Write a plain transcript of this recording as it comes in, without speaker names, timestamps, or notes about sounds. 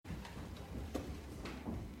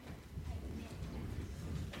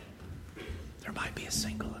might be a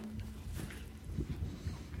single.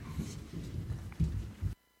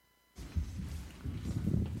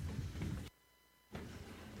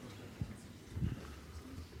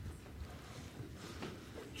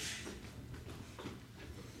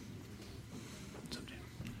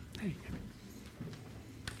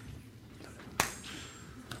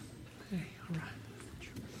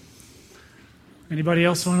 Anybody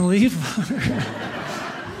else want to leave?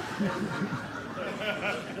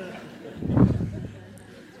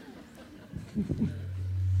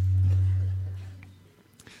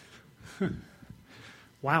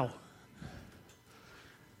 Wow.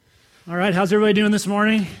 All right, how's everybody doing this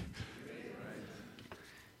morning?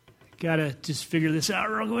 Gotta just figure this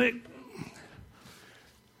out real quick.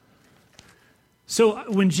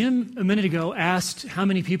 So when Jim a minute ago asked how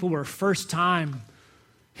many people were first time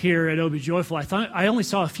here at OB Joyful, I only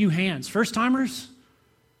saw a few hands. First timers?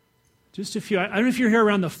 Just a few. I don't know if you're here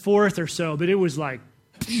around the 4th or so, but it was like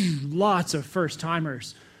lots of first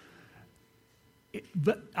timers.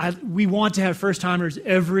 But we want to have first timers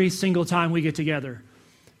every single time we get together.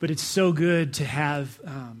 But it's so good to have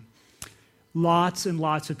lots and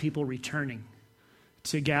lots of people returning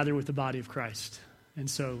to gather with the body of Christ. And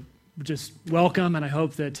so just welcome, and I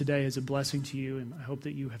hope that today is a blessing to you, and I hope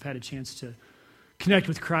that you have had a chance to connect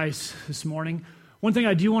with Christ this morning. One thing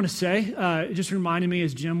I do want to say, it just reminded me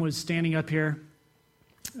as Jim was standing up here,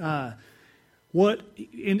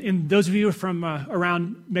 in those of you from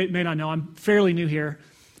around may not know, I'm fairly new here,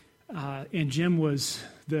 and Jim was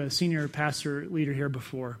the senior pastor leader here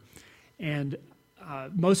before. And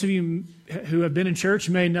most of you who have been in church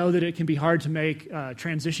may know that it can be hard to make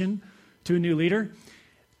transition to a new leader,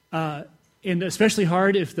 and especially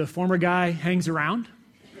hard if the former guy hangs around.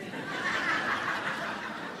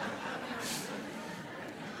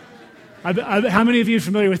 How many of you are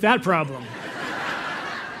familiar with that problem?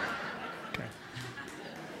 Okay.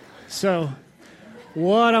 So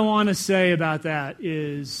what I want to say about that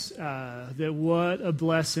is that what a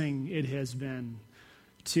blessing it has been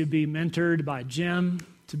to be mentored by Jim,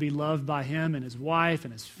 to be loved by him and his wife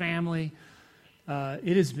and his family.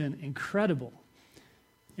 It has been incredible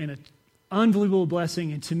and an unbelievable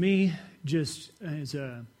blessing. And to me, just as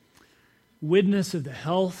a witness of the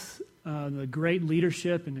health, the great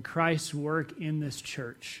leadership and the Christ's work in this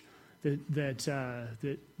church,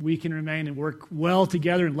 that we can remain and work well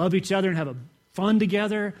together and love each other and have fun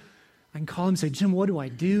together. I can call him and say, Jim, what do I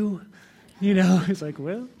do? You know, it's like,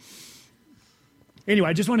 well. Anyway,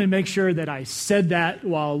 I just wanted to make sure that I said that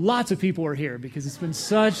while lots of people were here, because it's been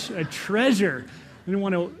such a treasure. I didn't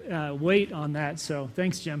want to wait on that. So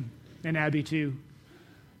thanks, Jim, and Abby too.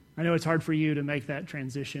 I know it's hard for you to make that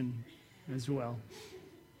transition as well.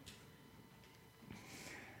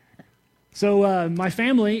 So my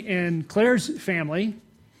family and Claire's family,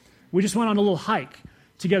 we just went on a little hike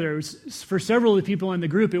together. It was, for several of the people in the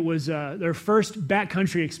group, it was their first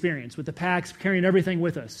backcountry experience with the packs, carrying everything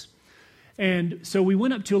with us. And so we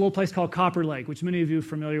went up to a little place called Copper Lake, which many of you are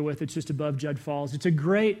familiar with. It's just above Judd Falls. It's a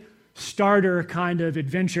great starter kind of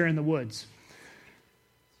adventure in the woods.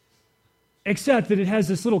 Except that it has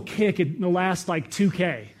this little kick in the last like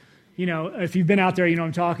 2K. You know, if you've been out there, you know what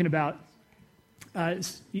I'm talking about.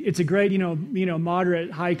 It's a great,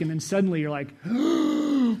 moderate hike, and then suddenly you're like,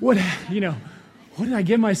 what did I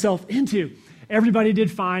get myself into? Everybody did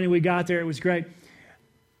fine, and we got there. It was great.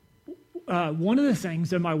 One of the things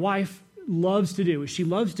that my wife loves to do is she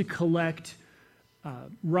loves to collect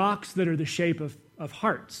rocks that are the shape of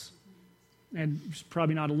hearts, and she's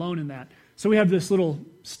probably not alone in that. So we have this little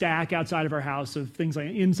stack outside of our house of things like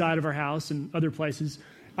inside of our house and other places.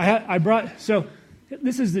 So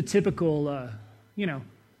this is the typical.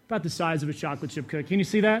 About the size of a chocolate chip cookie. Can you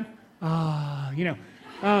see that?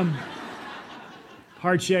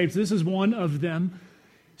 Heart shapes. This is one of them.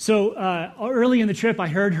 So early in the trip, I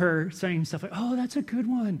heard her saying stuff like, oh, that's a good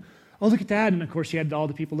one. Oh, look at that. And of course, she had all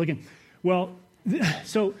the people looking. Well,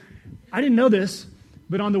 so I didn't know this,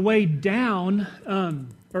 but on the way down,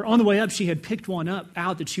 or on the way up, she had picked one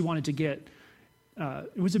out that she wanted to get.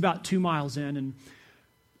 It was about 2 miles in, and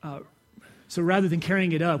so rather than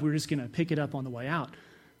carrying it up, we were just going to pick it up on the way out.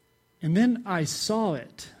 And then I saw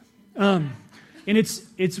it. And it's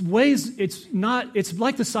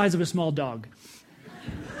like the size of a small dog.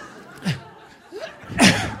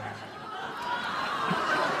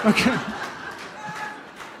 Okay.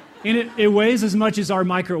 And it weighs as much as our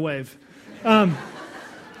microwave. And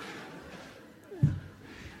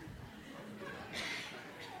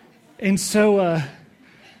so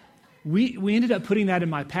we ended up putting that in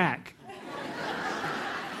my pack.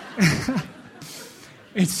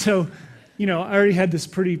 And so, I already had this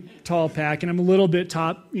pretty tall pack, and I'm a little bit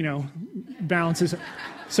top, balances.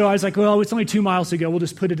 So I was like, well, it's only 2 miles to go. We'll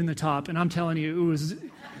just put it in the top. And I'm telling you, it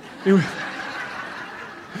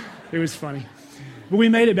was funny. But we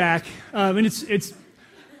made it back. And it's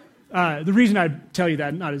the reason I tell you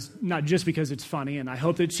that, not just because it's funny, and I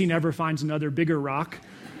hope that she never finds another bigger rock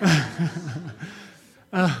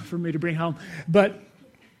for me to bring home. But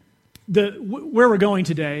where we're going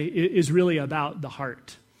today is really about the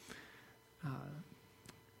heart.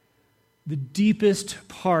 The deepest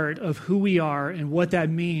part of who we are and what that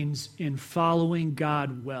means in following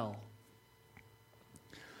God well.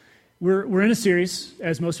 We're in a series,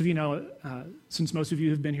 as most of you know, since most of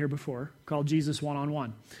you have been here before, called Jesus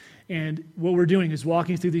One-on-One. And what we're doing is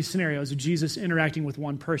walking through these scenarios of Jesus interacting with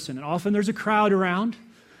one person. And often there's a crowd around,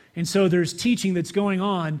 and so there's teaching that's going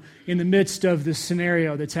on in the midst of this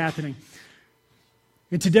scenario that's happening.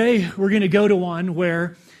 And today we're going to go to one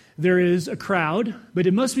where there is a crowd, but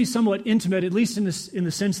it must be somewhat intimate, at least in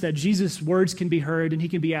the sense that Jesus' words can be heard and he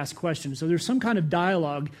can be asked questions. So there's some kind of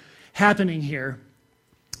dialogue happening here.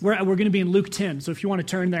 We're going to be in Luke 10. So if you want to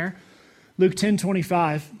turn there, Luke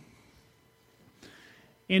 10:25.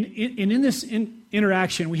 And in this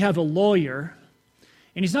interaction, we have a lawyer,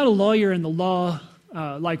 and he's not a lawyer in the law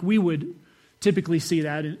like we would typically see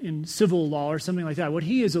that in civil law or something like that. What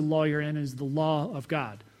he is a lawyer in is the law of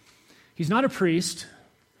God. He's not a priest.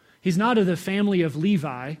 He's not of the family of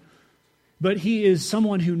Levi, but he is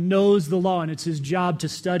someone who knows the law, and it's his job to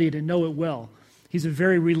study it and know it well. He's a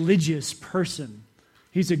very religious person.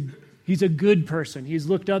 He's a good person. He's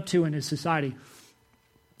looked up to in his society.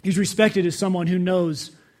 He's respected as someone who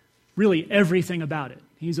knows really everything about it.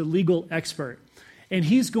 He's a legal expert. And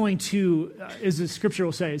he's going to, as the scripture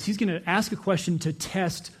will say, he's going to ask a question to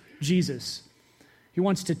test Jesus. He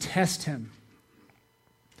wants to test him.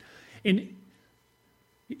 And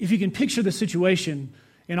if you can picture the situation,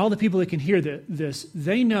 and all the people that can hear this,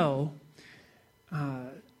 they know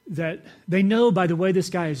that they know by the way this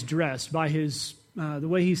guy is dressed, by the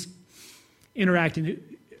way he's interacting,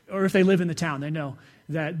 or if they live in the town, they know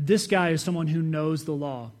that this guy is someone who knows the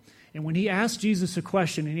law. And when he asks Jesus a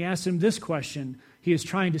question, and he asks him this question, he is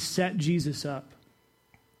trying to set Jesus up.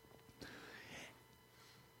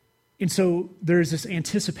 And so there's this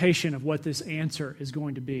anticipation of what this answer is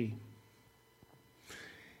going to be.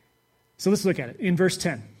 So let's look at it in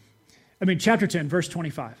chapter 10, verse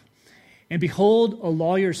 25. And behold, a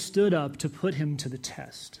lawyer stood up to put him to the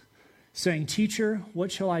test, saying, "Teacher,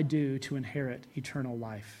 what shall I do to inherit eternal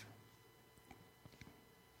life?"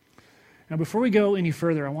 Now, before we go any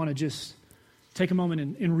further, I want to just take a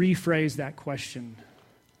moment and rephrase that question.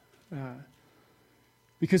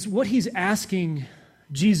 Because what he's asking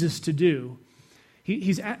Jesus to do,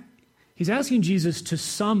 he's asking Jesus to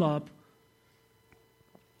sum up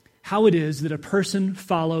how it is that a person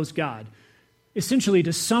follows God. Essentially,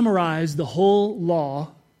 to summarize the whole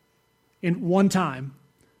law in one time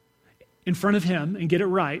in front of him and get it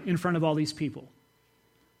right in front of all these people.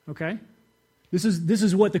 Okay? This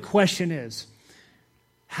is what the question is.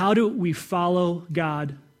 How do we follow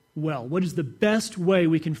God well? What is the best way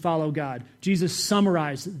we can follow God? Jesus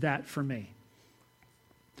summarized that for me.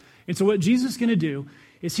 And so what Jesus is going to do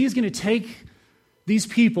is he's going to take these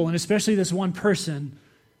people, and especially this one person,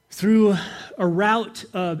 through a route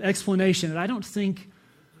of explanation that I don't think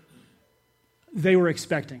they were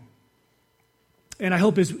expecting. And I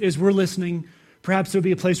hope as we're listening, perhaps there'll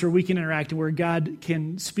be a place where we can interact and where God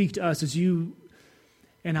can speak to us as you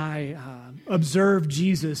and I observe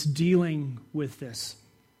Jesus dealing with this.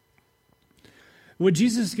 What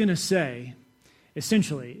Jesus is going to say,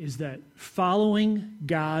 essentially, is that following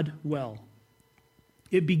God well,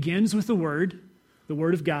 it begins with the Word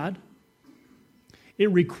of God.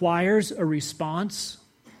 It requires a response,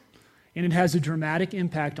 and it has a dramatic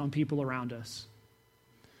impact on people around us.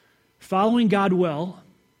 Following God well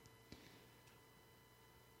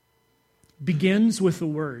begins with the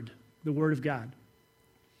Word of God.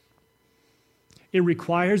 It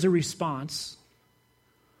requires a response,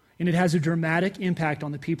 and it has a dramatic impact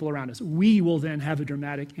on the people around us. We will then have a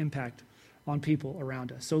dramatic impact on people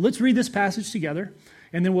around us. So let's read this passage together,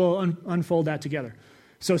 and then we'll unfold that together.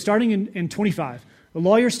 So starting in 25, the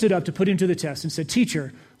lawyer stood up to put him to the test and said,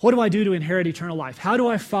 "Teacher, what do I do to inherit eternal life? How do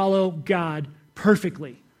I follow God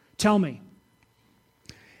perfectly? Tell me."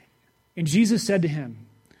 And Jesus said to him,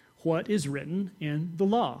 "What is written in the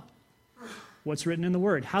law? What's written in the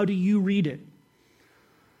Word? How do you read it?"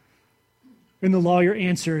 And the lawyer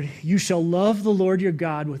answered, "You shall love the Lord your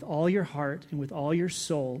God with all your heart and with all your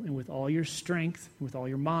soul and with all your strength and with all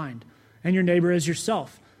your mind, and your neighbor as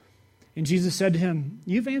yourself." And Jesus said to him,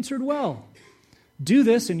 "You've answered well. Do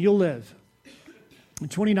this and you'll live."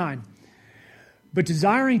 And 29, but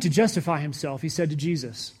desiring to justify himself, he said to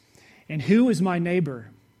Jesus, "And who is my neighbor?"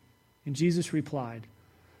 And Jesus replied,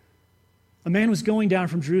 "A man was going down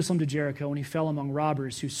from Jerusalem to Jericho, and he fell among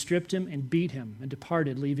robbers who stripped him and beat him and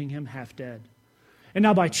departed, leaving him half dead. And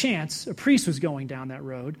now by chance, a priest was going down that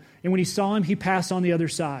road, and when he saw him, he passed on the other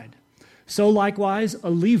side. So likewise, a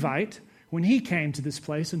Levite, when he came to this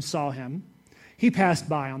place and saw him, he passed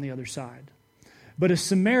by on the other side. But a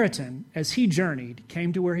Samaritan, as he journeyed,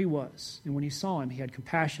 came to where he was, and when he saw him, he had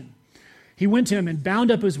compassion. He went to him and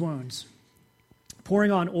bound up his wounds,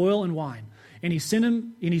 pouring on oil and wine. And he set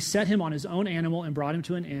him on his own animal and brought him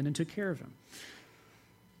to an inn and took care of him.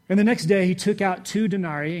 And the next day he took out 2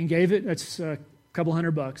 denarii and gave it, that's a couple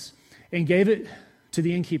 $100, and gave it to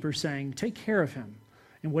the innkeeper, saying, 'Take care of him,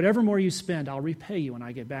 and whatever more you spend, I'll repay you when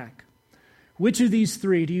I get back.' Which of these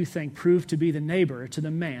 3 do you think proved to be the neighbor to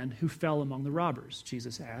the man who fell among the robbers?"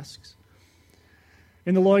 Jesus asks.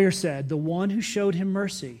 And the lawyer said, "The one who showed him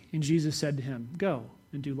mercy." And Jesus said to him, "Go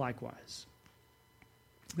and do likewise."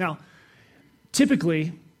 Now,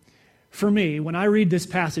 typically, for me, when I read this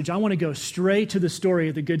passage, I want to go straight to the story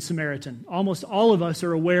of the Good Samaritan. Almost all of us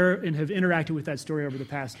are aware and have interacted with that story over the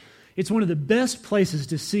past. It's one of the best places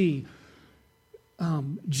to see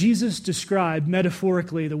Jesus describe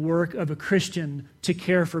metaphorically the work of a Christian to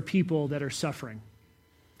care for people that are suffering,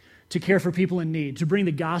 to care for people in need, to bring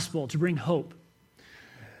the gospel, to bring hope.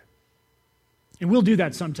 And we'll do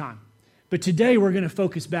that sometime. But today we're going to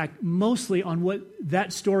focus back mostly on what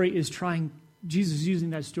that story is trying. Jesus is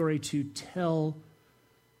using that story to tell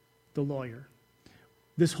the lawyer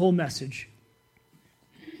this whole message.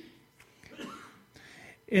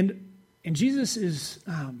 And Jesus is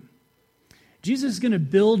going to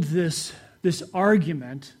build this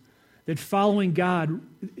argument that following God,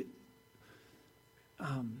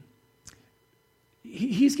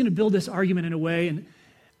 he's going to build this argument in a way, and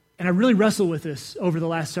I really wrestle with this over the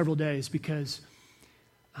last several days because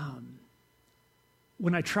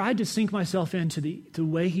when I tried to sink myself into the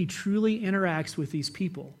way he truly interacts with these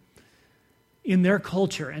people in their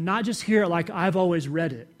culture, and not just hear it like I've always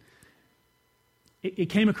read it, it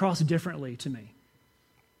came across differently to me.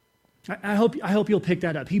 I hope you'll pick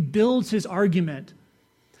that up. He builds his argument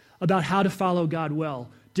about how to follow God well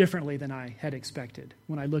differently than I had expected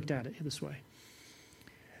when I looked at it this way.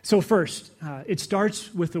 So first, it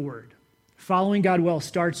starts with the word. Following God well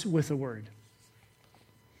starts with the word.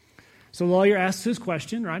 So the lawyer asks his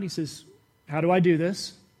question, right? He says, "How do I do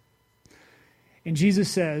this?" And Jesus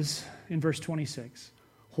says in verse 26,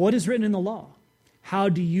 "What is written in the law? How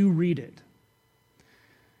do you read it?"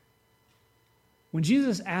 When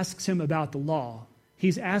Jesus asks him about the law,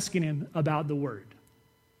 he's asking him about the word.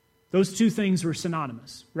 Those 2 things were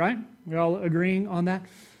synonymous, right? We're all agreeing on that?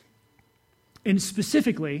 And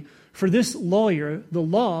specifically, for this lawyer, the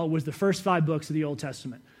law was the first 5 books of the Old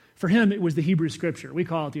Testament. For him, it was the Hebrew Scripture. We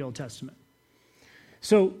call it the Old Testament.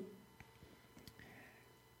 So,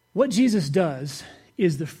 what Jesus does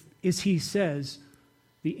is he says,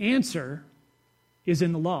 the answer is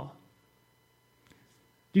in the law.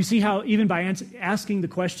 Do you see how even by asking the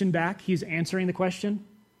question back, he's answering the question?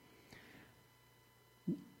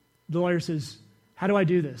 The lawyer says, "How do I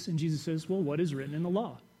do this?" And Jesus says, "Well, what is written in the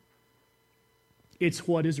law?" It's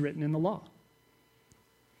what is written in the law.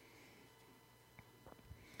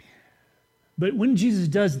 But when Jesus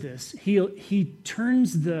does this, he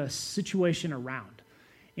turns the situation around,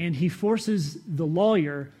 and he forces the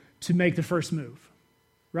lawyer to make the first move,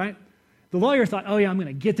 right? The lawyer thought, "Oh yeah, I'm going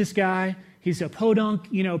to get this guy. He's a podunk,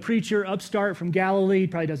 preacher, upstart from Galilee,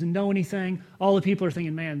 probably doesn't know anything." All the people are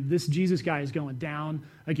thinking, "Man, this Jesus guy is going down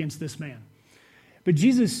against this man." But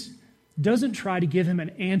Jesus doesn't try to give him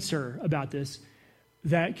an answer about this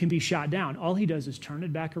that can be shot down. All he does is turn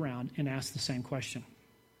it back around and ask the same question.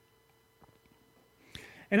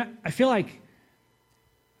 And I feel like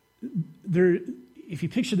if you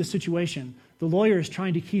picture the situation, the lawyer is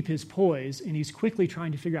trying to keep his poise, and he's quickly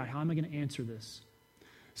trying to figure out, how am I going to answer this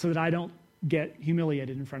so that I don't get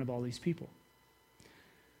humiliated in front of all these people?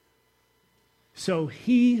 So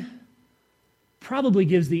he probably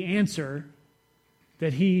gives the answer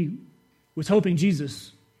that he was hoping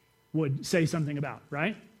Jesus would say something about,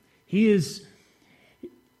 right? He's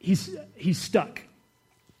stuck.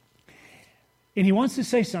 And he wants to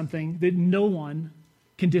say something that no one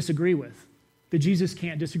can disagree with, that Jesus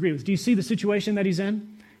can't disagree with. Do you see the situation that he's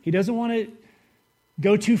in? He doesn't want to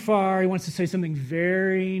go too far. He wants to say something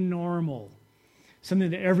very normal, something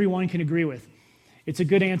that everyone can agree with. It's a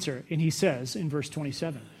good answer. And he says in verse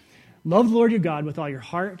 27, "Love the Lord your God with all your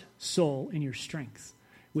heart, soul, and your strength,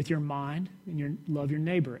 with your mind, and love your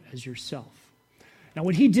neighbor as yourself." Now,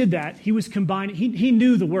 when he did that, he was combining, he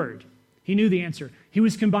knew the word. He knew the answer. He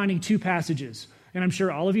was combining two passages. And I'm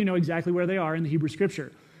sure all of you know exactly where they are in the Hebrew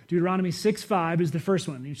Scripture. Deuteronomy 6:5 is the first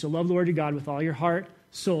one. You shall love the Lord your God with all your heart,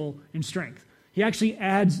 soul, and strength. He actually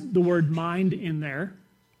adds the word mind in there.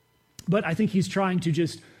 But I think he's trying to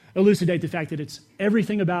just elucidate the fact that it's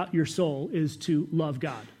everything about your soul is to love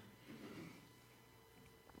God.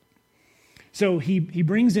 So he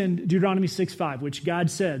brings in Deuteronomy 6:5, which God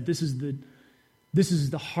said this is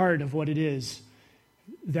the heart of what it is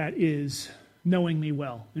that is knowing me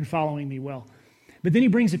well and following me well. But then he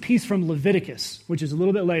brings a piece from Leviticus, which is a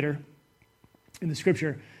little bit later in the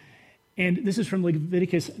Scripture. And this is from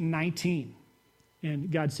Leviticus 19.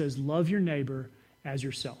 And God says, love your neighbor as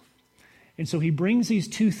yourself. And so he brings these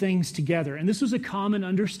two things together. And this was a common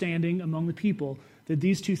understanding among the people that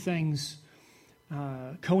these two things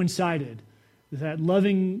coincided. That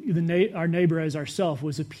loving our neighbor as ourselves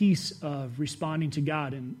was a piece of responding to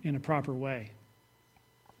God in a proper way.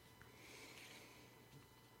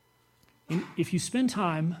 And if you spend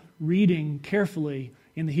time reading carefully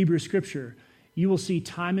in the Hebrew Scripture, you will see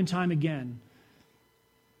time and time again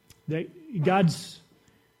that God's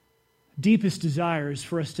deepest desire is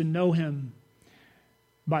for us to know Him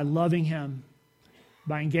by loving Him,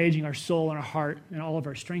 by engaging our soul and our heart and all of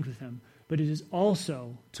our strength with Him. But it is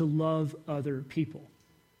also to love other people.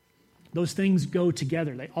 Those things go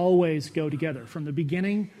together. They always go together from the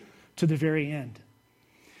beginning to the very end.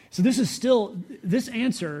 So this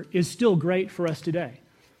answer is still great for us today.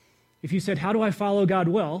 If you said, how do I follow God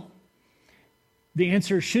well? The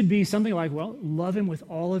answer should be something like, well, love Him with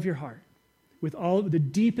all of your heart, with all the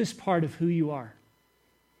deepest part of who you are,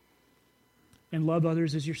 and love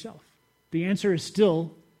others as yourself. The answer is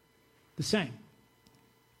still the same.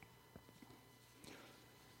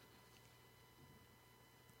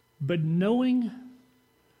 But knowing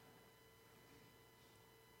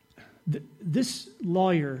this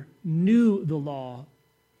lawyer knew the law,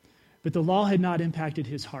 but the law had not impacted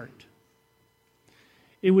his heart.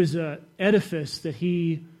 It was an edifice that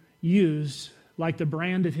he used like the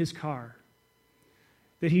brand of his car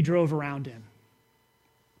that he drove around in.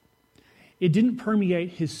 It didn't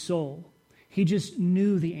permeate his soul. He just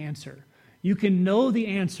knew the answer. You can know the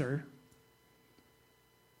answer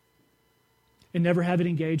and never have it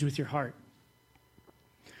engage with your heart.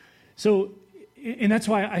 So, and that's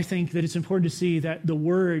why I think that it's important to see that the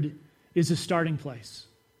Word is a starting place.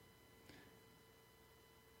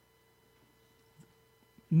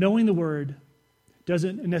 Knowing the Word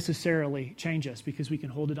doesn't necessarily change us because we can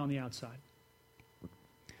hold it on the outside.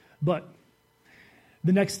 But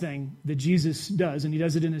the next thing that Jesus does, and he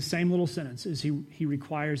does it in the same little sentence, is he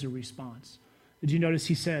requires a response. Did you notice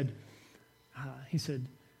he said,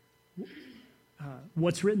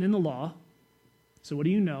 what's written in the law? So what do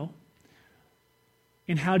you know?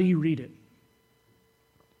 And how do you read it?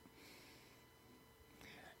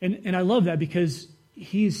 And I love that because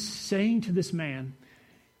he's saying to this man,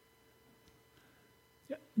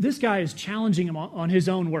 this guy is challenging him on his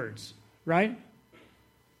own words, right?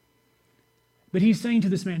 But he's saying to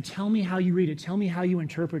this man, tell me how you read it. Tell me how you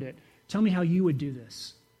interpret it. Tell me how you would do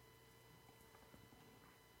this.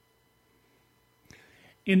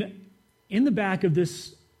 In the back of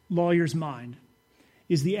this lawyer's mind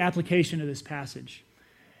is the application of this passage.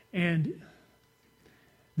 And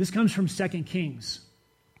this comes from 2 Kings.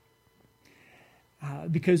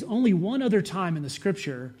 Because only one other time in the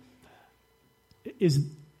Scripture is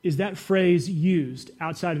that phrase used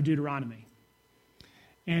outside of Deuteronomy.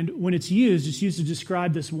 And when it's used to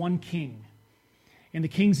describe this one king. And the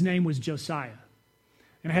king's name was Josiah.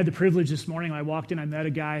 And I had the privilege this morning, I walked in, I met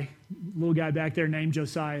a little guy back there named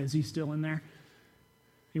Josiah. Is he still in there?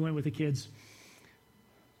 He went with the kids.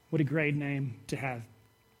 What a great name to have.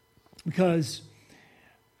 Because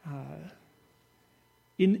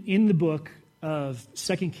in the book of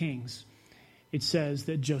 2 Kings, it says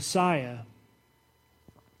that Josiah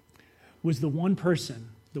was the one person,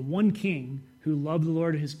 the one king who loved the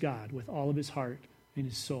Lord his God with all of his heart and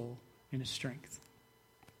his soul and his strength.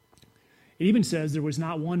 It even says there was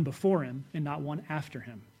not one before him and not one after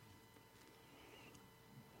him.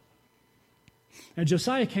 Now,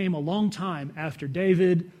 Josiah came a long time after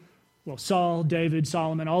David, Saul, David,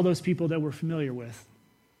 Solomon, all those people that we're familiar with.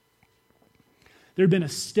 There had been a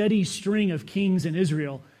steady string of kings in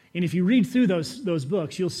Israel, and if you read through those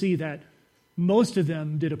books, you'll see that most of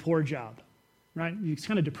them did a poor job, right? It's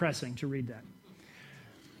kind of depressing to read that.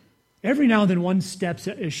 Every now and then one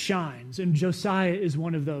shines, and Josiah is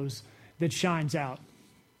one of those that shines out.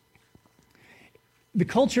 The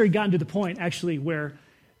culture had gotten to the point, actually, where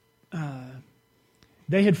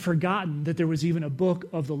they had forgotten that there was even a book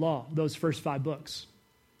of the law, those first 5 books.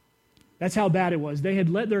 That's how bad it was.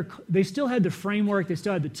 They still had the framework, they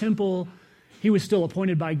still had the temple. He was still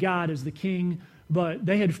appointed by God as the king, but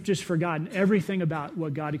they had just forgotten everything about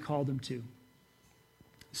what God had called them to.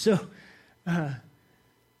 So,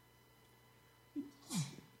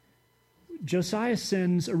 Josiah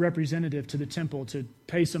sends a representative to the temple to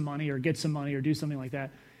pay some money or get some money or do something like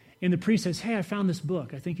that. And the priest says, hey, I found this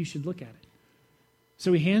book. I think you should look at it.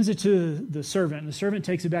 So he hands it to the servant, and the servant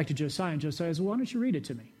takes it back to Josiah, and Josiah says, well, why don't you read it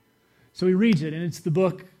to me? So he reads it, and it's the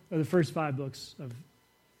book of the first 5 books of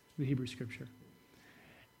the Hebrew Scripture.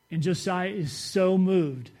 And Josiah is so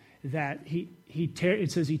moved that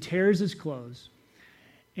it says he tears his clothes,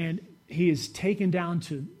 and he is taken down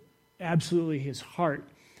to absolutely his heart,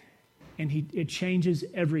 and it changes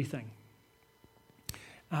everything.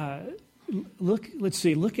 Let's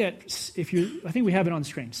see. Look at, I think we have it on the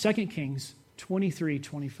screen, 2 Kings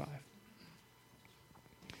 23:25.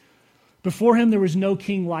 Before him there was no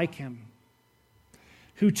king like him,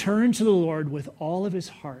 who turned to the Lord with all of his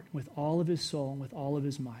heart, with all of his soul, and with all of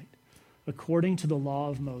his might, according to the law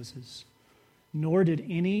of Moses. Nor did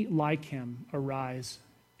any like him arise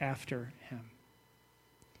after him.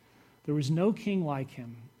 There was no king like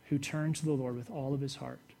him who turned to the Lord with all of his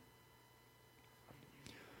heart.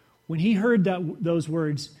 When he heard those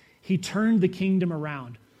words, he turned the kingdom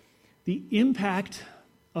around. The impact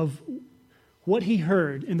of what he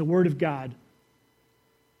heard in the Word of God,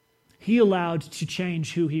 he allowed to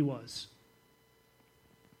change who he was.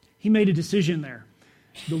 He made a decision there.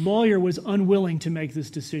 The lawyer was unwilling to make this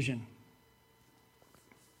decision.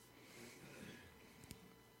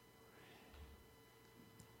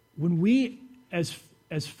 When we,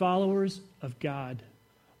 as followers of God,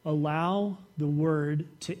 allow the Word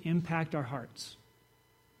to impact our hearts,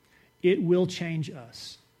 it will change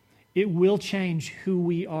us. It will change who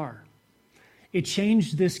we are. It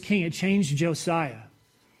changed this king. It changed Josiah.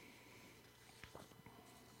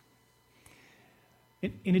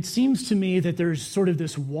 And it seems to me that there's sort of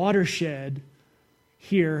this watershed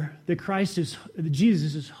here that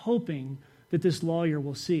Jesus is hoping that this lawyer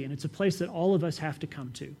will see. And it's a place that all of us have to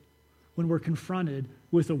come to when we're confronted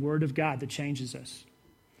with the Word of God that changes us.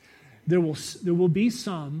 There will be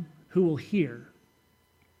some who will hear.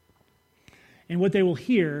 And what they will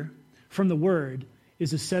hear from the Word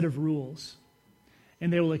is a set of rules.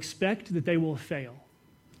 And they will expect that they will fail.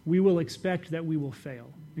 We will expect that we will fail,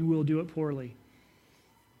 and we will do it poorly.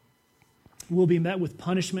 We'll be met with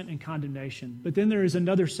punishment and condemnation. But then there is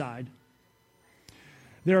another side.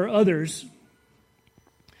 There are others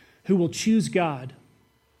who will choose God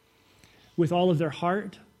with all of their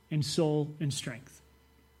heart and soul and strength.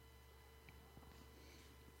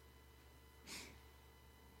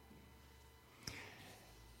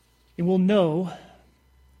 And will know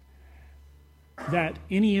that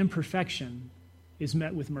any imperfection is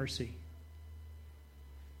met with mercy. Do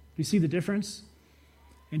you see the difference?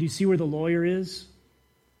 And do you see where the lawyer is?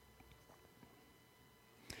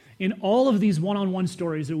 In all of these one-on-one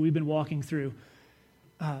stories that we've been walking through,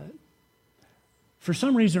 for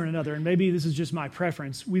some reason or another, and maybe this is just my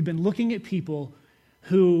preference, we've been looking at people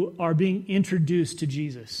who are being introduced to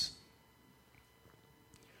Jesus.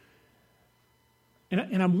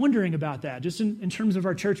 And I'm wondering about that, just in terms of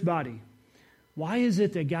our church body. Why is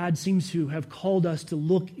it that God seems to have called us to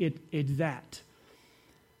look at that?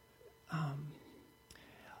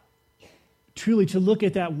 Truly to look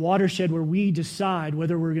at that watershed where we decide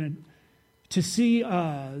whether we're going to see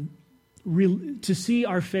our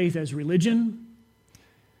faith as religion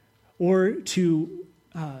or to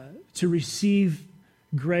receive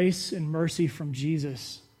grace and mercy from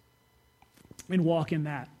Jesus and walk in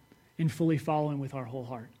that and fully follow Him with our whole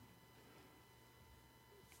heart.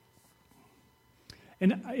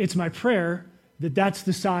 And it's my prayer that that's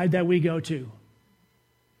the side that we go to.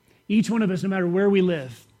 Each one of us, no matter where we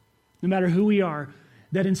live, no matter who we are,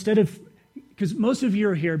 that instead of, because most of you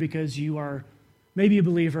are here because you are maybe a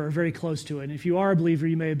believer or very close to it. And if you are a believer,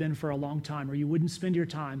 you may have been for a long time, or you wouldn't spend your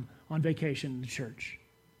time on vacation in the church.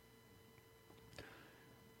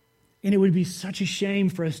 And it would be such a shame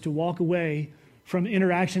for us to walk away from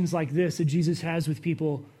interactions like this that Jesus has with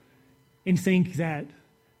people and think that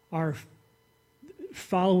our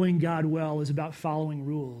following God well is about following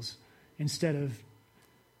rules instead of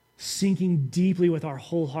sinking deeply with our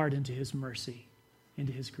whole heart into His mercy,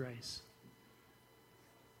 into His grace.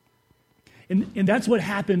 And that's what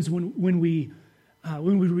happens when we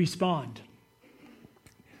respond.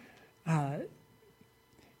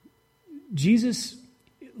 Jesus,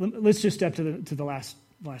 let's just step to the last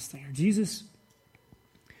thing here. Jesus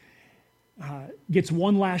gets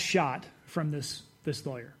one last shot from this this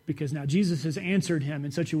lawyer, because now Jesus has answered him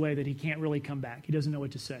in such a way that he can't really come back. He doesn't know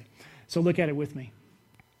what to say. So look at it with me.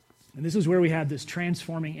 And this is where we have this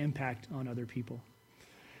transforming impact on other people.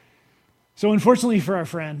 So unfortunately for our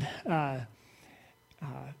friend,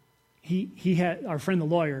 he had, our friend the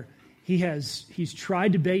lawyer, he's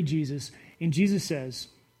tried to bait Jesus, and Jesus says,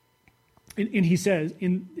 and he says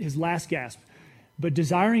in his last gasp, but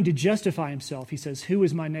desiring to justify himself, he says, "Who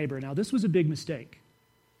is my neighbor?" Now this was a big mistake.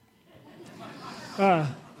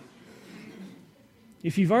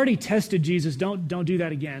 If you've already tested Jesus, don't do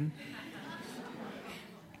that again.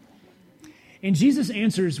 And Jesus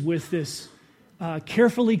answers with this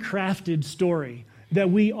carefully crafted story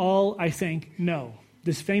that we all, I think, know.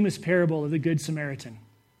 This famous parable of the Good Samaritan.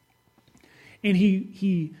 And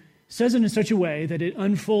he says it in such a way that it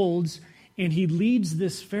unfolds, and he leads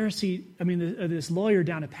this this lawyer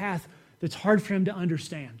down a path that's hard for him to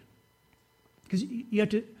understand. Because you have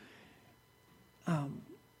to,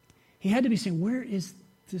 he had to be saying, where is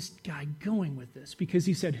this guy going with this? Because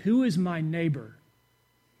he said, "Who is my neighbor?"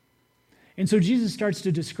 And so Jesus starts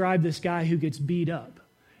to describe this guy who gets beat up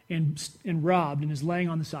and robbed and is laying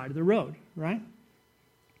on the side of the road, right?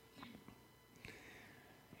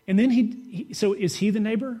 And then so is he the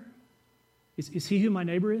neighbor? Is he who my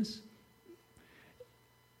neighbor is?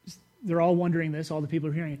 They're all wondering this, all the people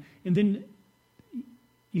are hearing it. And then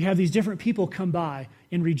you have these different people come by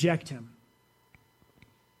and reject him.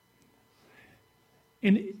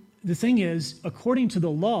 And the thing is, according to the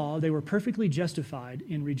law, they were perfectly justified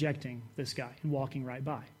in rejecting this guy and walking right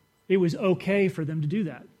by. It was okay for them to do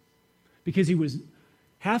that because he was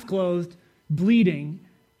half-clothed, bleeding,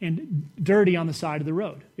 and dirty on the side of the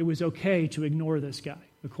road. It was okay to ignore this guy,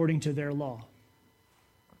 according to their law.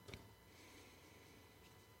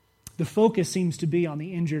 The focus seems to be on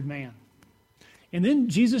the injured man. And then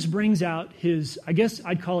Jesus brings out his, I guess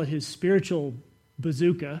I'd call it his spiritual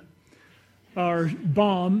bazooka, or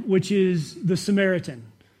bomb, which is the Samaritan.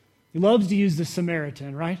 He loves to use the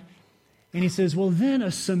Samaritan, right? And he says, well, then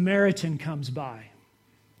a Samaritan comes by.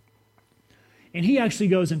 And he actually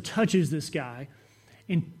goes and touches this guy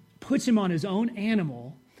and puts him on his own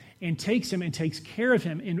animal and takes him and takes care of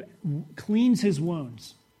him and cleans his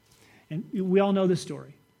wounds. And we all know this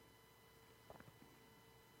story.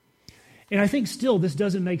 And I think still this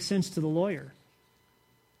doesn't make sense to the lawyer.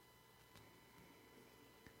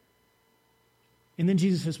 And then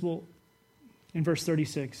Jesus says, well, in verse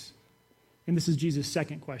 36, and this is Jesus'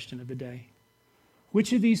 second question of the day,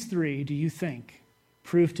 which of these three do you think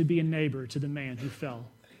proved to be a neighbor to the man who fell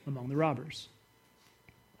among the robbers?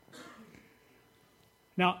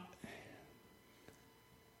 Now,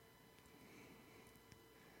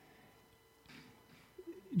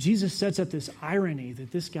 Jesus sets up this irony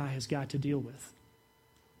that this guy has got to deal with.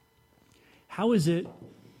 How is it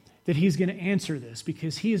that he's going to answer this?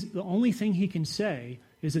 Because the only thing he can say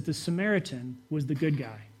is that the Samaritan was the good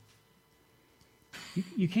guy.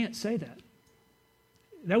 You can't say that.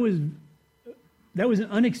 That was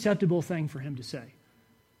an unacceptable thing for him to say.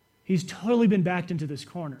 He's totally been backed into this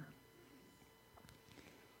corner.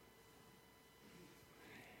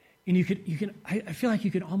 And I feel like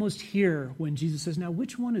you can almost hear when Jesus says, now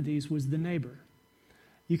which one of these was the neighbor?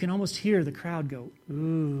 You can almost hear the crowd go,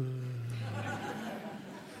 ooh.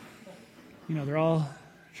 They're all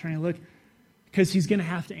trying to look, because he's going to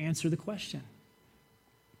have to answer the question.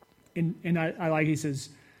 And I like, he says,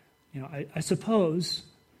 I suppose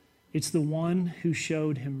it's the one who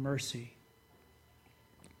showed him mercy.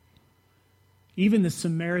 Even the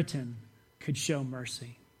Samaritan could show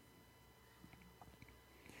mercy.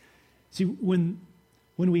 See, when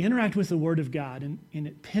we interact with the Word of God and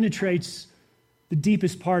it penetrates the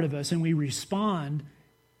deepest part of us and we respond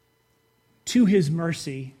to His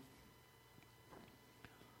mercy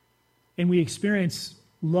and we experience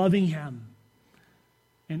loving Him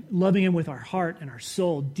and loving Him with our heart and our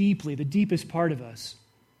soul deeply, the deepest part of us,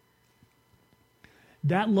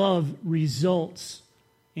 that love results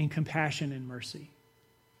in compassion and mercy.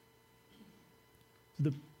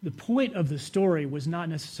 The point of the story was not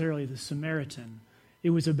necessarily the Samaritan. It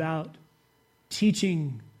was about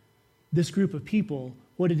teaching this group of people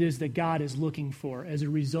what it is that God is looking for as a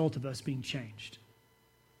result of us being changed.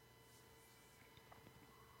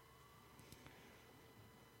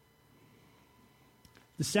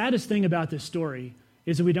 The saddest thing about this story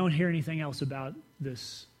is that we don't hear anything else about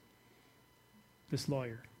this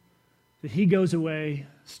lawyer. That he goes away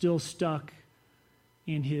still stuck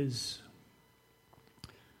in his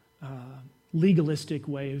legalistic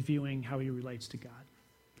way of viewing how he relates to God.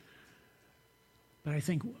 But I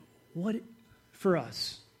think what for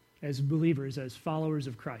us as believers, as followers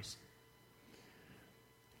of Christ,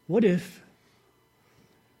 what if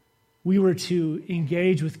we were to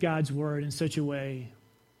engage with God's word in such a way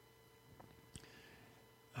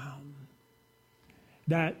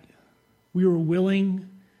that we were willing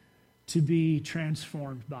to be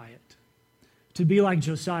transformed by it, to be like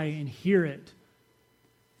Josiah and hear it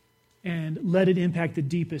and let it impact the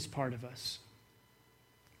deepest part of us.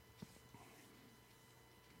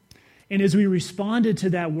 And as we responded to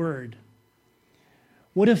that word,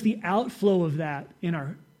 what if the outflow of that in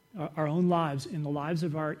our own lives, in the lives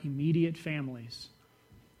of our immediate families,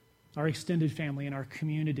 our extended family, in our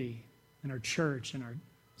community, in our church, in our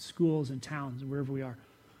schools and towns and wherever we are,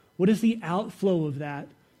 what if the outflow of that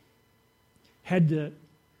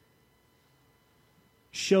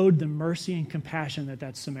showed the mercy and compassion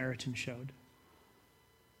that Samaritan showed?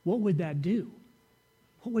 What would that do?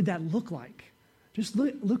 What would that look like? Just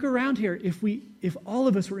look around here. If all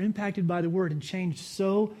of us were impacted by the word and changed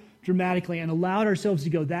so dramatically and allowed ourselves to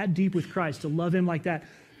go that deep with Christ, to love him like that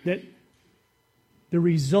the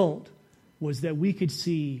result was that we could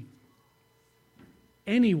see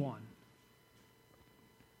anyone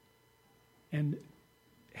and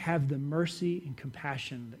have the mercy and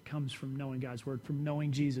compassion that comes from knowing God's word, from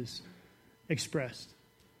knowing Jesus expressed.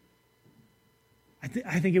 I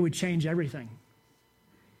think it would change everything.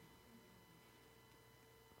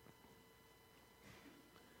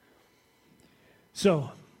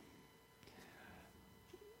 So,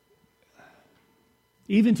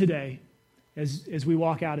 even today, as we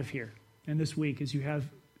walk out of here, and this week, as you have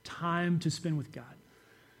time to spend with God,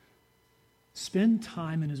 spend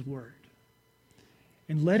time in his word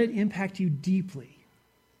and let it impact you deeply.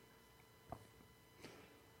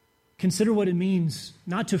 Consider what it means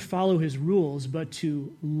not to follow his rules, but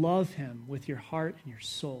to love him with your heart and your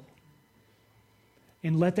soul.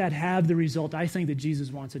 And let that have the result, I think, that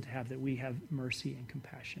Jesus wants it to have, that we have mercy and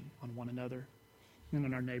compassion on one another and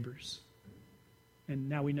on our neighbors. And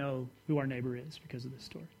now we know who our neighbor is because of this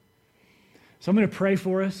story. So I'm going to pray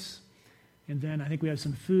for us, and then I think we have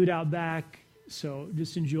some food out back, so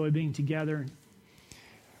just enjoy being together.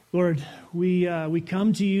 Lord, we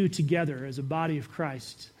come to you together as a body of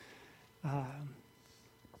Christ.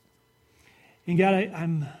 And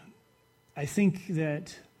God, I think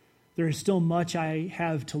that there is still much I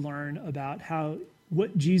have to learn about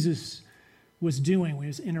what Jesus was doing when he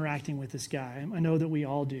was interacting with this guy. I know that we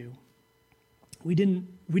all do. We didn't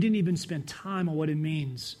even spend time on what it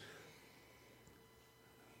means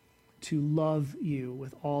to love you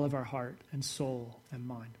with all of our heart and soul and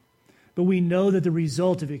mind. But we know that the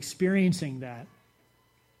result of experiencing that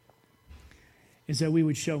is that we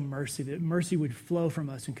would show mercy, that mercy would flow from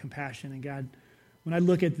us in compassion. And God, when I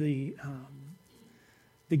look at the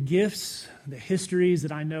gifts, the histories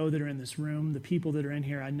that I know that are in this room, the people that are in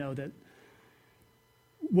here, I know that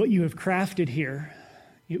what you have crafted here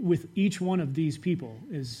with each one of these people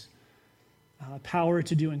is power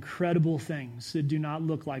to do incredible things that do not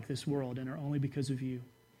look like this world and are only because of you.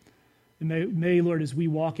 And may, Lord, as we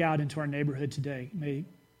walk out into our neighborhood today, may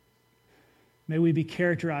we be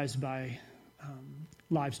characterized by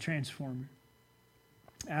lives transformed,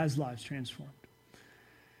 as lives transformed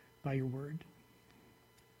by your word.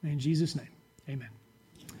 In Jesus' name, amen.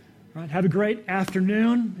 All right, have a great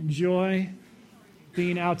afternoon. Enjoy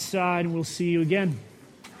being outside, and we'll see you again.